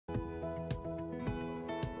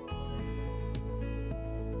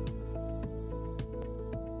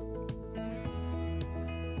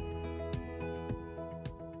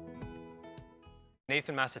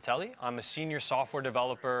Nathan Massatelli. I'm a senior software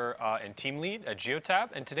developer and team lead at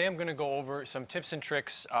Geotab, and today I'm going to go over some tips and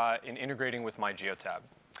tricks in integrating with MyGeotab.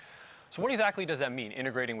 So what exactly does that mean,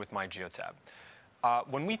 integrating with MyGeotab?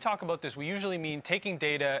 When we talk about this, we usually mean taking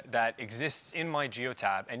data that exists in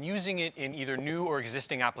MyGeotab and using it in either new or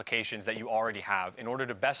existing applications that you already have in order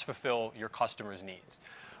to best fulfill your customers' needs.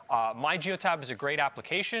 MyGeotab is a great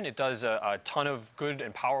application. It does a ton of good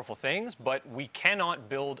and powerful things, but we cannot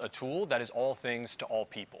build a tool that is all things to all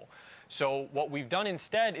people. So what we've done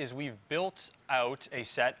instead is we've built out a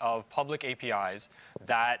set of public APIs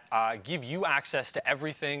that give you access to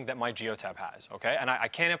everything that MyGeotab has, okay? And I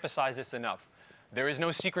can't emphasize this enough. There is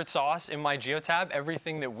no secret sauce in MyGeotab.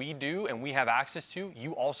 Everything that we do and we have access to,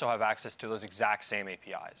 you also have access to those exact same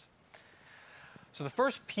APIs. So the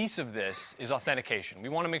first piece of this is authentication. We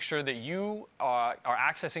want to make sure that you are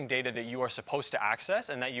accessing data that you are supposed to access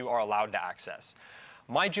and that you are allowed to access.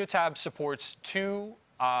 MyGeotab supports two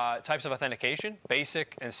types of authentication,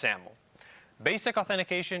 basic and SAML. Basic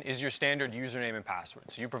authentication is your standard username and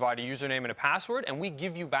password. So you provide a username and a password, and we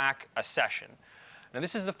give you back a session. Now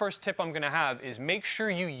this is the first tip I'm going to have, is make sure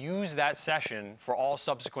you use that session for all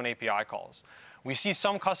subsequent API calls. We see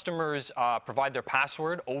some customers provide their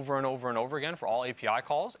password over and over and over again for all API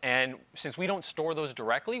calls, and since we don't store those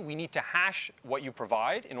directly, we need to hash what you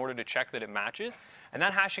provide in order to check that it matches, and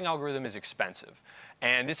that hashing algorithm is expensive.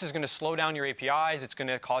 And this is going to slow down your APIs, it's going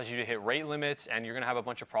to cause you to hit rate limits, and you're going to have a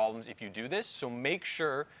bunch of problems if you do this, so make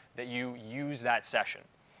sure that you use that session.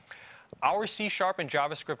 Our C# and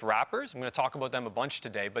JavaScript wrappers, I'm going to talk about them a bunch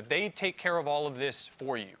today, but they take care of all of this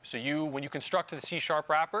for you. So when you construct the C#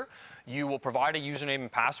 wrapper, you will provide a username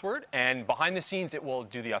and password, and behind the scenes it will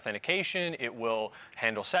do the authentication, it will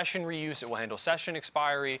handle session reuse, it will handle session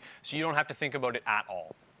expiry, so you don't have to think about it at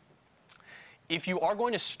all. If you are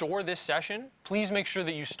going to store this session, please make sure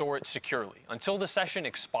that you store it securely. Until the session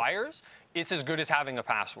expires, it's as good as having a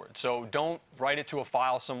password. So don't write it to a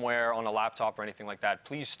file somewhere on a laptop or anything like that.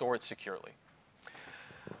 Please store it securely.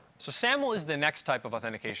 So SAML is the next type of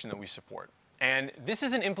authentication that we support. And this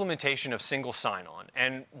is an implementation of single sign-on.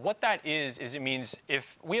 And what that is it means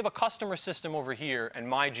if we have a customer system over here and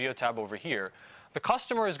MyGeotab over here, the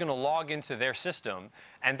customer is going to log into their system,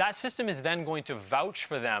 and that system is then going to vouch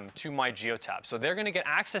for them to MyGeotab. So they're going to get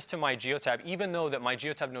access to MyGeotab even though that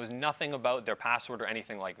MyGeotab knows nothing about their password or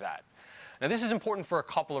anything like that. Now this is important for a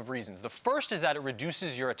couple of reasons. The first is that it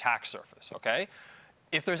reduces your attack surface, okay?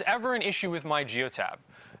 If there's ever an issue with MyGeotab,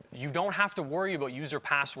 you don't have to worry about user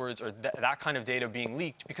passwords or that kind of data being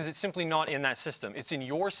leaked because it's simply not in that system. It's in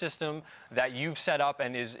your system that you've set up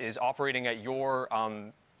and is operating at your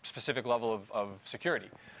specific level of security.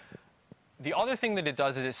 The other thing that it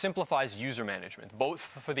does is it simplifies user management, both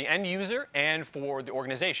for the end user and for the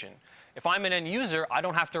organization. If I'm an end user, I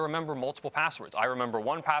don't have to remember multiple passwords. I remember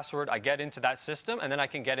one password, I get into that system, and then I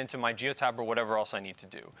can get into MyGeotab or whatever else I need to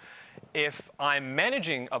do. If I'm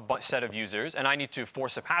managing a set of users and I need to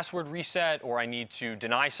force a password reset or I need to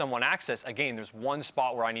deny someone access, again, there's one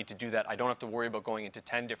spot where I need to do that. I don't have to worry about going into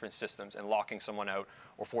 10 different systems and locking someone out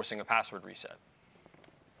or forcing a password reset.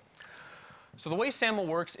 So the way SAML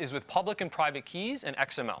works is with public and private keys and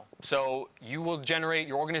XML. So your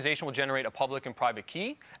organization will generate a public and private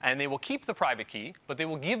key, and they will keep the private key, but they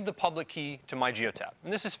will give the public key to MyGeotab.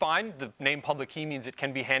 And this is fine. The name public key means it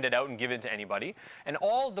can be handed out and given to anybody. And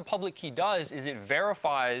all the public key does is it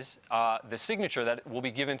verifies the signature that will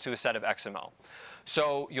be given to a set of XML.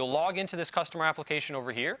 So you'll log into this customer application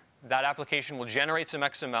over here. That application will generate some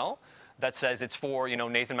XML that says it's for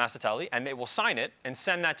Nathan Massatelli, and they will sign it and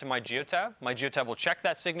send that to MyGeotab. MyGeotab will check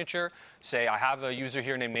that signature, say, I have a user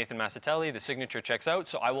here named Nathan Massatelli. The signature checks out,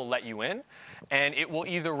 so I will let you in. And it will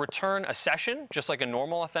either return a session, just like a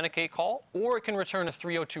normal authenticate call, or it can return a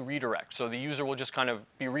 302 redirect. So the user will just kind of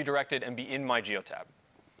be redirected and be in MyGeotab.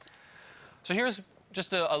 So here's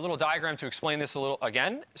just a little diagram to explain this a little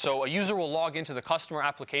again. So a user will log into the customer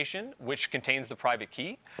application, which contains the private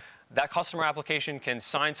key. That customer application can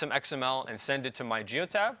sign some XML and send it to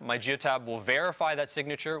MyGeotab. MyGeotab will verify that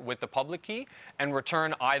signature with the public key and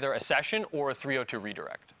return either a session or a 302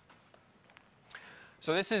 redirect.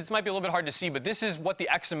 So this might be a little bit hard to see, but this is what the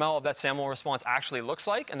XML of that SAML response actually looks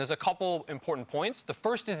like. And there's a couple important points. The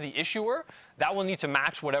first is the issuer. That will need to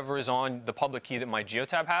match whatever is on the public key that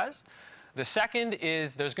MyGeotab has. The second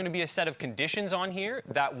is there's going to be a set of conditions on here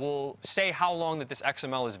that will say how long that this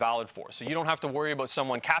XML is valid for. So you don't have to worry about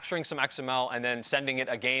someone capturing some XML and then sending it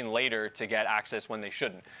again later to get access when they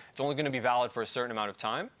shouldn't. It's only going to be valid for a certain amount of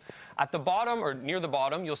time. At the bottom, or near the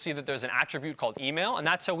bottom, you'll see that there's an attribute called email, and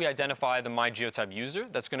that's how we identify the MyGeotab user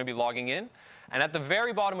that's going to be logging in. And at the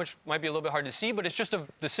very bottom, which might be a little bit hard to see, but it's just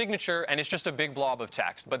the signature, and it's just a big blob of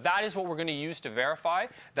text. But that is what we're going to use to verify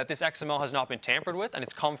that this XML has not been tampered with, and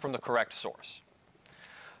it's come from the correct source.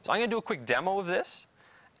 So I'm going to do a quick demo of this.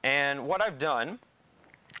 And what I've done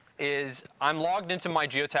is I'm logged into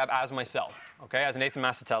MyGeotab as myself, okay, as Nathan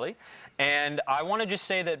Massatelli. And I want to just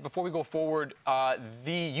say that before we go forward,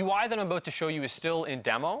 the UI that I'm about to show you is still in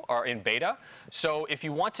demo or in beta. So if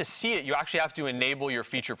you want to see it, you actually have to enable your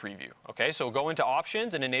feature preview. Okay, so go into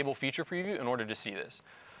options and enable feature preview in order to see this.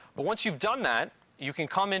 But once you've done that, you can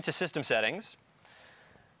come into system settings.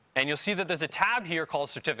 And you'll see that there's a tab here called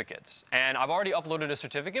certificates. And I've already uploaded a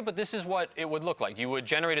certificate, but this is what it would look like. You would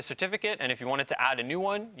generate a certificate, and if you wanted to add a new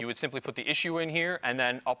one, you would simply put the issue in here and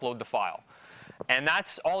then upload the file. And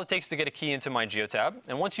that's all it takes to get a key into MyGeotab.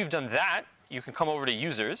 And once you've done that, you can come over to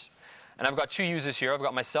users. And I've got two users here. I've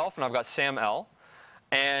got myself and I've got Sam L.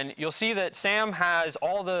 And you'll see that Sam has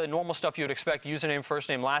all the normal stuff you would expect, username, first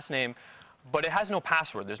name, last name. But it has no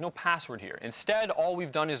password. There's no password here. Instead, all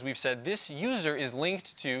we've done is we've said this user is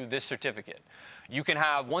linked to this certificate. You can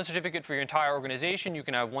have one certificate for your entire organization. You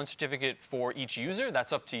can have one certificate for each user.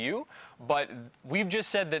 That's up to you. But we've just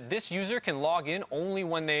said that this user can log in only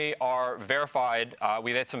when they are verified.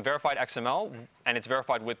 We had some verified XML, and it's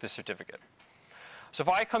verified with this certificate. So if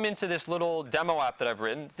I come into this little demo app that I've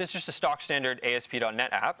written, this is just a stock standard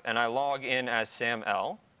ASP.NET app, and I log in as Sam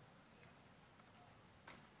L.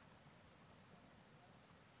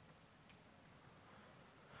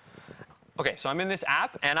 OK, so I'm in this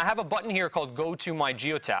app, and I have a button here called Go to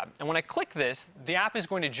MyGeotab. And when I click this, the app is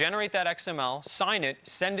going to generate that XML, sign it,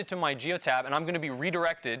 send it to MyGeotab, and I'm going to be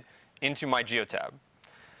redirected into MyGeotab.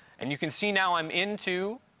 And you can see now I'm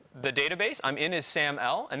into the database. I'm in as Sam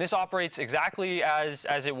L. And this operates exactly as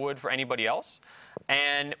it would for anybody else.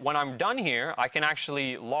 And when I'm done here, I can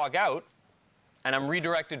actually log out. And I'm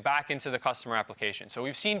redirected back into the customer application. So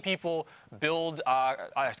we've seen people build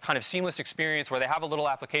a kind of seamless experience where they have a little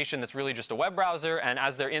application that's really just a web browser. And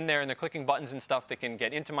as they're in there and they're clicking buttons and stuff, they can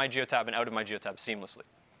get into MyGeotab and out of MyGeotab seamlessly.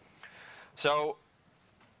 So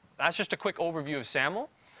that's just a quick overview of SAML.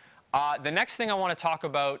 The next thing I want to talk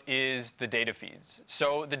about is the data feeds.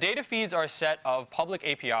 So the data feeds are a set of public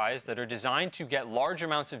APIs that are designed to get large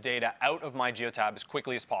amounts of data out of MyGeotab as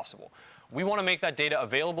quickly as possible. We want to make that data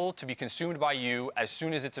available to be consumed by you as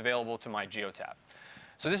soon as it's available to MyGeotab.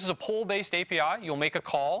 So this is a poll-based API. You'll make a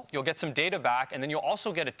call, you'll get some data back, and then you'll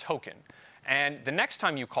also get a token. And the next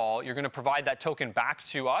time you call, you're going to provide that token back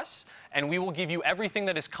to us, and we will give you everything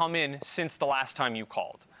that has come in since the last time you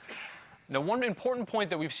called. Now, one important point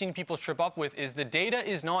that we've seen people trip up with is the data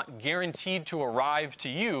is not guaranteed to arrive to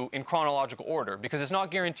you in chronological order, because it's not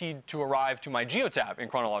guaranteed to arrive to MyGeotab in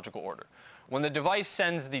chronological order. When the device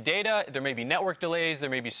sends the data, there may be network delays, there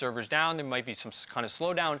may be servers down, there might be some kind of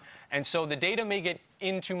slowdown. And so the data may get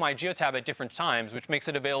into MyGeotab at different times, which makes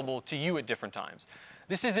it available to you at different times.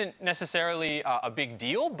 This isn't necessarily a big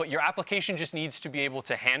deal, but your application just needs to be able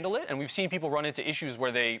to handle it. And we've seen people run into issues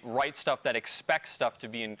where they write stuff that expects stuff to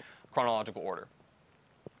be in chronological order.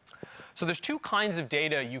 So there's two kinds of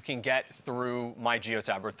data you can get through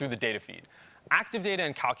MyGeotab, or through the data feed. Active data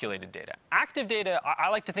and calculated data. Active data, I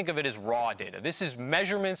like to think of it as raw data. This is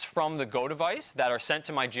measurements from the Go device that are sent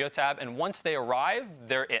to MyGeotab, and once they arrive,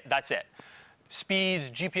 that's it. Speeds,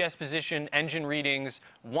 GPS position, engine readings,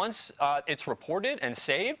 once it's reported and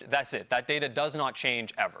saved, that's it. That data does not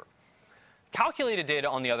change ever. Calculated data,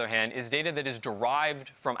 on the other hand, is data that is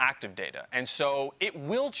derived from active data. And so it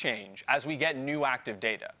will change as we get new active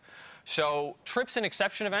data. So trips and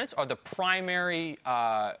exception events are the primary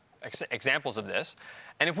examples of this.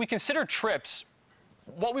 And if we consider trips,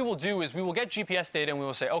 what we will do is we will get GPS data and we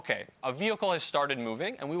will say, OK, a vehicle has started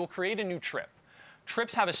moving, and we will create a new trip.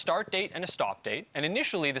 Trips have a start date and a stop date. And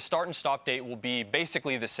initially, the start and stop date will be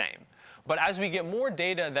basically the same. But as we get more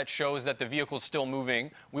data that shows that the vehicle is still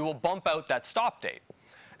moving, we will bump out that stop date.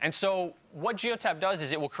 And so what Geotab does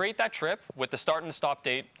is it will create that trip with the start and the stop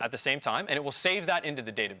date at the same time, and it will save that into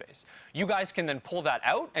the database. You guys can then pull that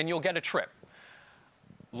out, and you'll get a trip.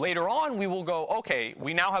 Later on, we will go, OK,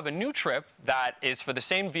 we now have a new trip that is for the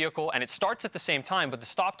same vehicle, and it starts at the same time, but the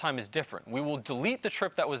stop time is different. We will delete the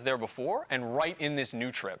trip that was there before and write in this new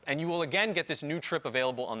trip. And you will again get this new trip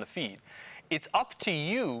available on the feed. It's up to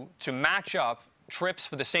you to match up trips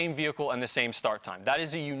for the same vehicle and the same start time. That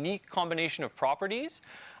is a unique combination of properties.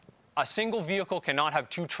 A single vehicle cannot have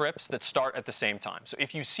two trips that start at the same time. So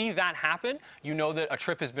if you see that happen, you know that a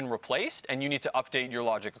trip has been replaced, and you need to update your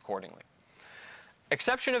logic accordingly.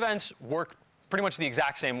 Exception events work pretty much the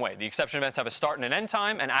exact same way. The exception events have a start and an end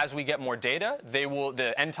time, and as we get more data,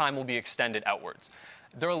 the end time will be extended outwards.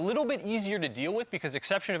 They're a little bit easier to deal with because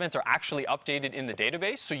exception events are actually updated in the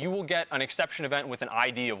database. So you will get an exception event with an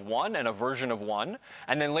ID of 1 and a version of 1.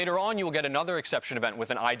 And then later on, you will get another exception event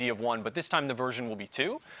with an ID of 1, but this time the version will be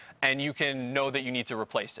 2. And you can know that you need to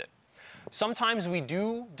replace it. Sometimes we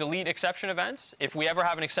do delete exception events. If we ever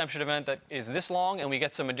have an exception event that is this long and we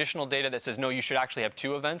get some additional data that says, no, you should actually have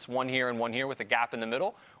 2 events, one here and one here with a gap in the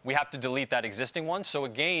middle, we have to delete that existing one. So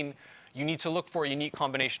again, you need to look for a unique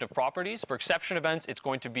combination of properties. For exception events, it's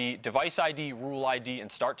going to be device ID, rule ID,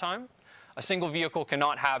 and start time. A single vehicle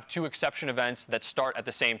cannot have 2 exception events that start at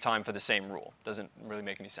the same time for the same rule. Doesn't really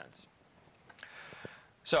make any sense.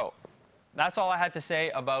 So that's all I had to say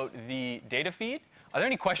about the data feed. Are there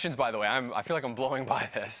any questions, by the way? I feel like I'm blowing by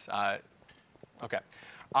this. OK.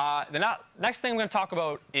 The next thing I'm going to talk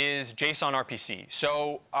about is JSON RPC.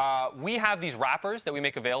 So we have these wrappers that we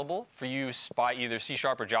make available for use by either C#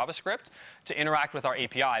 or JavaScript to interact with our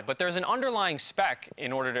API. But there's an underlying spec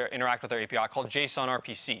in order to interact with our API called JSON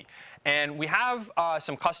RPC. And we have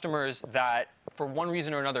some customers that, for one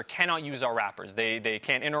reason or another, cannot use our wrappers. They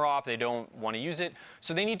can't interop. They don't want to use it.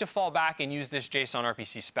 So they need to fall back and use this JSON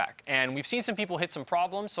RPC spec. And we've seen some people hit some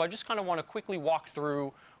problems. So I just kind of want to quickly walk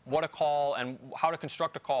through what a call and how to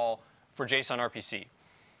construct a call for JSON RPC.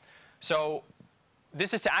 So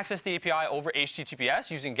this is to access the API over HTTPS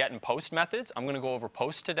using GET and POST methods. I'm going to go over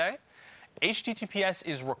POST today. HTTPS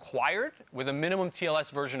is required with a minimum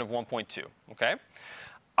TLS version of 1.2. Okay?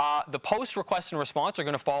 The POST request and response are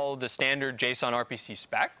going to follow the standard JSON RPC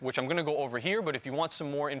spec, which I'm going to go over here. But if you want some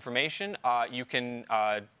more information, you can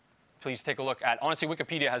please take a look at, honestly,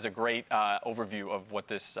 Wikipedia has a great overview of what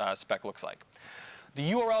this spec looks like.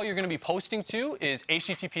 The URL you're going to be posting to is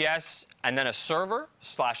HTTPS and then a server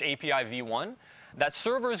 / API v1. That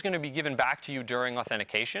server is going to be given back to you during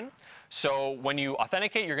authentication. So when you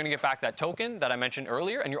authenticate, you're going to get back that token that I mentioned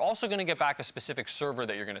earlier. And you're also going to get back a specific server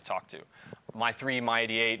that you're going to talk to. My3,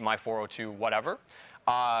 My88, My402, whatever.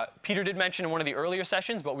 Peter did mention in one of the earlier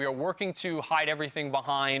sessions, but we are working to hide everything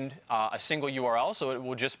behind a single URL. So it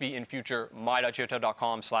will just be in future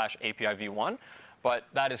my.geotab.com / API v1. But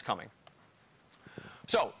that is coming.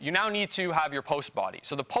 So you now need to have your post body.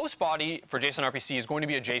 So the post body for JSON RPC is going to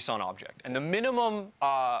be a JSON object. And the minimum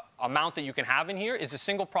amount that you can have in here is a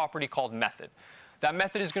single property called method. That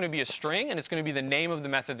method is going to be a string, and it's going to be the name of the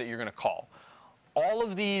method that you're going to call. All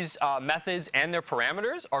of these methods and their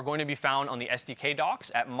parameters are going to be found on the SDK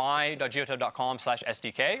docs at my.geotab.com /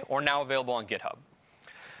 SDK, or now available on GitHub.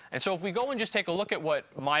 And so if we go and just take a look at what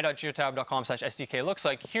my.geotab.com / SDK looks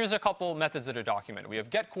like, here's a couple methods that are documented. We have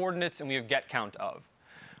get coordinates and we have get count of.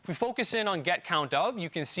 If we focus in on get count of, you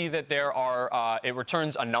can see that there are, it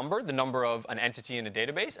returns a number, the number of an entity in a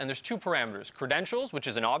database. And there's 2 parameters, credentials, which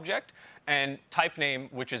is an object, and type name,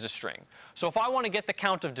 which is a string. So if I want to get the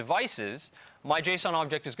count of devices, my JSON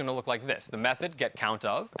object is going to look like this. The method get count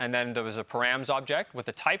of, and then there was a params object with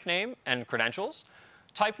a type name and credentials.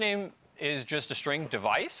 Type name is just a string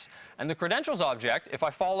device. And the credentials object, if I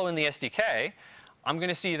follow in the SDK, I'm going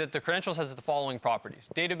to see that the credentials has the following properties: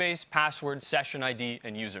 database, password, session ID,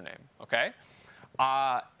 and username. Okay?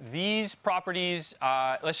 These properties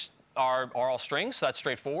are all strings, so that's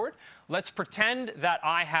straightforward. Let's pretend that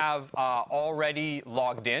I have already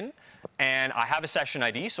logged in, and I have a session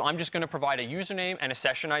ID. So I'm just going to provide a username and a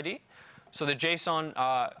session ID. So the JSON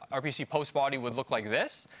RPC post body would look like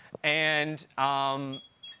this. And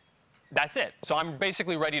that's it. So I'm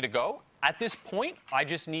basically ready to go. At this point, I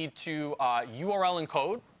just need to URL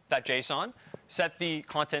encode that JSON, set the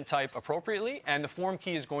content type appropriately, and the form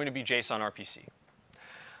key is going to be JSON RPC.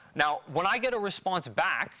 Now, when I get a response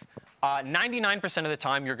back, 99% of the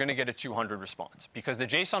time, you're going to get a 200 response, because the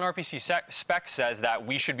JSON RPC spec says that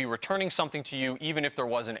we should be returning something to you even if there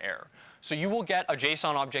was an error. So you will get a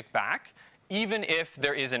JSON object back even if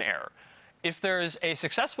there is an error. If there is a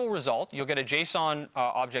successful result, you'll get a JSON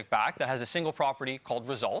object back that has a single property called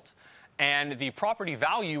result. And the property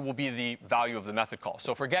value will be the value of the method call.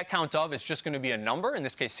 So for get count of, it's just going to be a number, in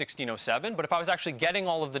this case 1607. But if I was actually getting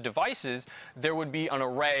all of the devices, there would be an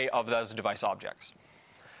array of those device objects.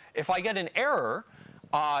 If I get an error,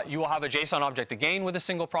 you will have a JSON object again with a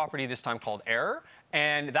single property, this time called error.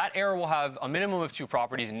 And that error will have a minimum of 2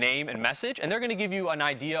 properties, name and message. And they're going to give you an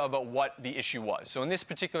idea about what the issue was. So in this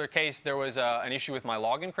particular case, there was an issue with my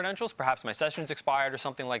login credentials. Perhaps my session's expired or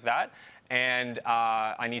something like that. And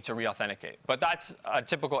I need to re-authenticate. But that's a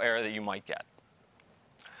typical error that you might get.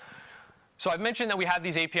 So I've mentioned that we have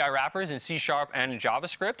these API wrappers in C# and in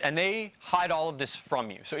JavaScript. And they hide all of this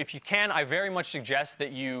from you. So if you can, I very much suggest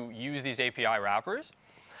that you use these API wrappers.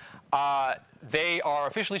 They are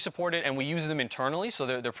officially supported, and we use them internally, so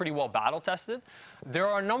they're pretty well battle tested. There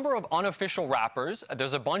are a number of unofficial wrappers.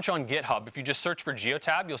 There's a bunch on GitHub. If you just search for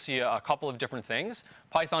Geotab, you'll see a couple of different things: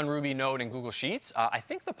 Python, Ruby, Node, and Google Sheets. I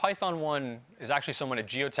think the Python one is actually someone at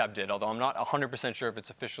Geotab did, although I'm not 100% sure if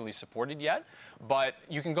it's officially supported yet. But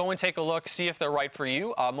you can go and take a look, see if they're right for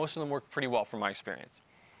you. Most of them work pretty well from my experience.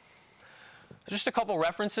 Just a couple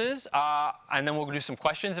references, and then we'll do some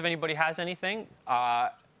questions if anybody has anything.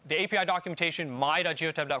 The API documentation,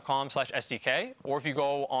 my.geotab.com/SDK, or if you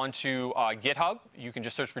go onto GitHub, you can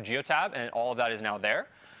just search for Geotab, and all of that is now there.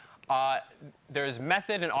 There's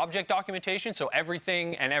method and object documentation, so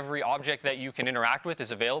everything and every object that you can interact with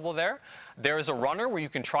is available there. There is a runner where you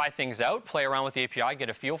can try things out, play around with the API, get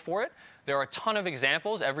a feel for it. There are a ton of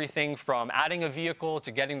examples, everything from adding a vehicle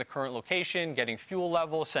to getting the current location, getting fuel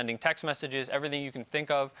level, sending text messages, everything you can think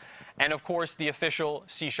of. And of course, the official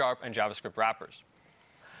C# and JavaScript wrappers.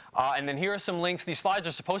 And then here are some links. These slides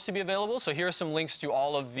are supposed to be available, so here are some links to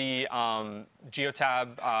all of the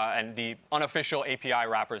Geotab and the unofficial API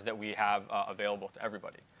wrappers that we have available to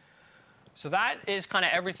everybody. So that is kind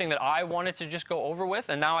of everything that I wanted to just go over with.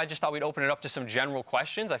 And now I just thought we'd open it up to some general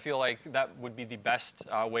questions. I feel like that would be the best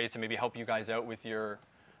way to maybe help you guys out with your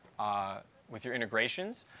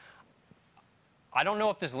integrations. I don't know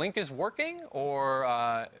if this link is working,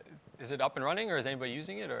 or is it up and running, or is anybody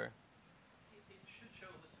using it, or?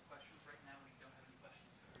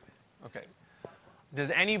 Okay. Does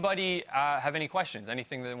anybody have any questions?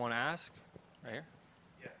 Anything they want to ask? Right here.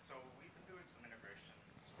 Yeah. So we've been doing some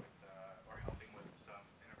integrations with, or helping with some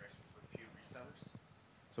integrations with a few resellers.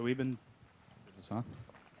 So we've been. Is this on?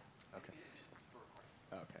 Okay.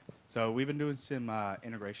 Okay. So we've been doing some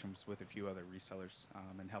integrations with a few other resellers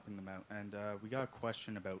and helping them out. And we got a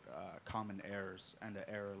question about common errors and an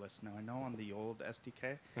error list. Now I know on the old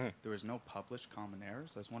SDK there was no published common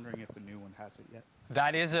errors. I was wondering if the new one has it yet.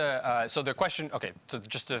 That is so the question, okay, so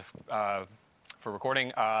just to, for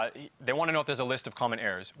recording, they want to know if there's a list of common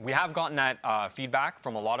errors. We have gotten that feedback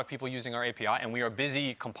from a lot of people using our API, and we are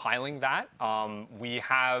busy compiling that. We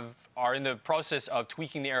are in the process of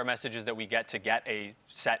tweaking the error messages that we get to get a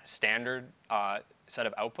set standard set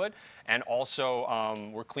of output, and also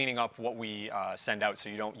we're cleaning up what we send out, so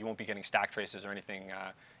you won't be getting stack traces or anything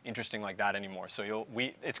interesting like that anymore. So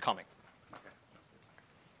it's coming.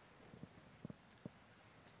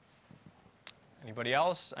 Anybody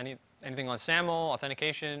else? Anything on SAML,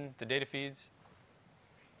 authentication, the data feeds?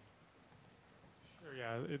 Sure,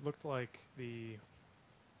 yeah. It looked like the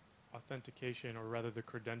authentication, or rather the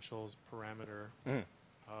credentials parameter,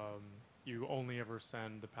 you only ever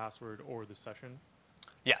send the password or the session.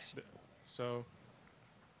 Yes. So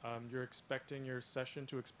you're expecting your session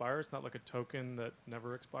to expire? It's not like a token that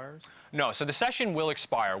never expires? No, so the session will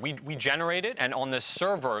expire. We generate it, and on the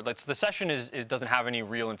server, the session doesn't have any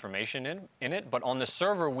real information in it, but on the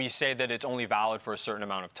server, we say that it's only valid for a certain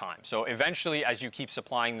amount of time. So eventually, as you keep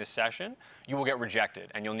supplying this session, you will get rejected,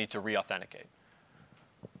 and you'll need to re-authenticate.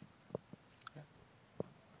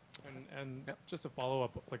 And just to follow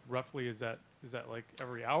up, like roughly, is that like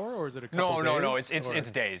every hour, or is it a couple days? No.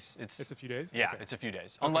 It's days. It's a few days. Yeah, okay. It's a few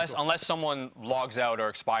days. Okay, unless cool. unless someone logs out or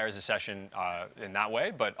expires a session in that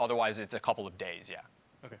way, but otherwise it's a couple of days. Yeah.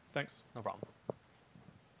 Okay. Thanks. No problem.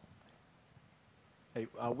 Hey,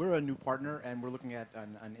 we're a new partner, and we're looking at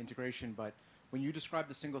an integration. But when you describe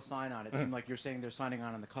the single sign-on, it seemed like you're saying they're signing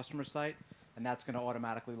on the customer site, and that's going to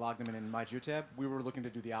automatically log them in MyGeotab. We were looking to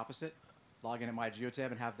do the opposite. Log in at MyGeotab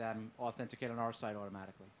and have them authenticate on our site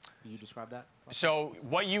automatically. Can you describe that? So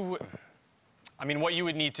what you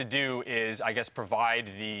would need to do is, I guess, provide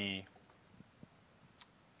the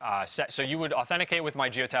so you would authenticate with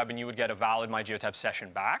MyGeotab, and you would get a valid MyGeotab session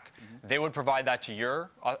back. They would provide that to your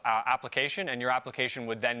application, and your application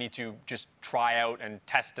would then need to just try out and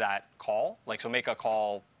test that call. So make a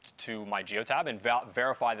call to MyGeotab and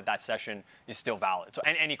verify that that session is still valid. So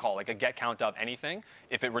any call, like a get, count up, anything,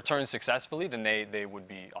 if it returns successfully, then they would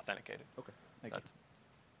be authenticated. Okay, thank you.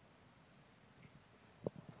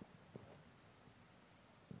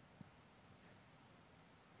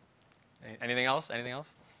 Anything else? Anything else?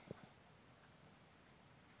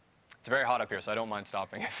 It's very hot up here, so I don't mind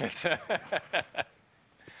stopping if it's.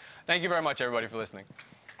 Thank you very much, everybody, for listening.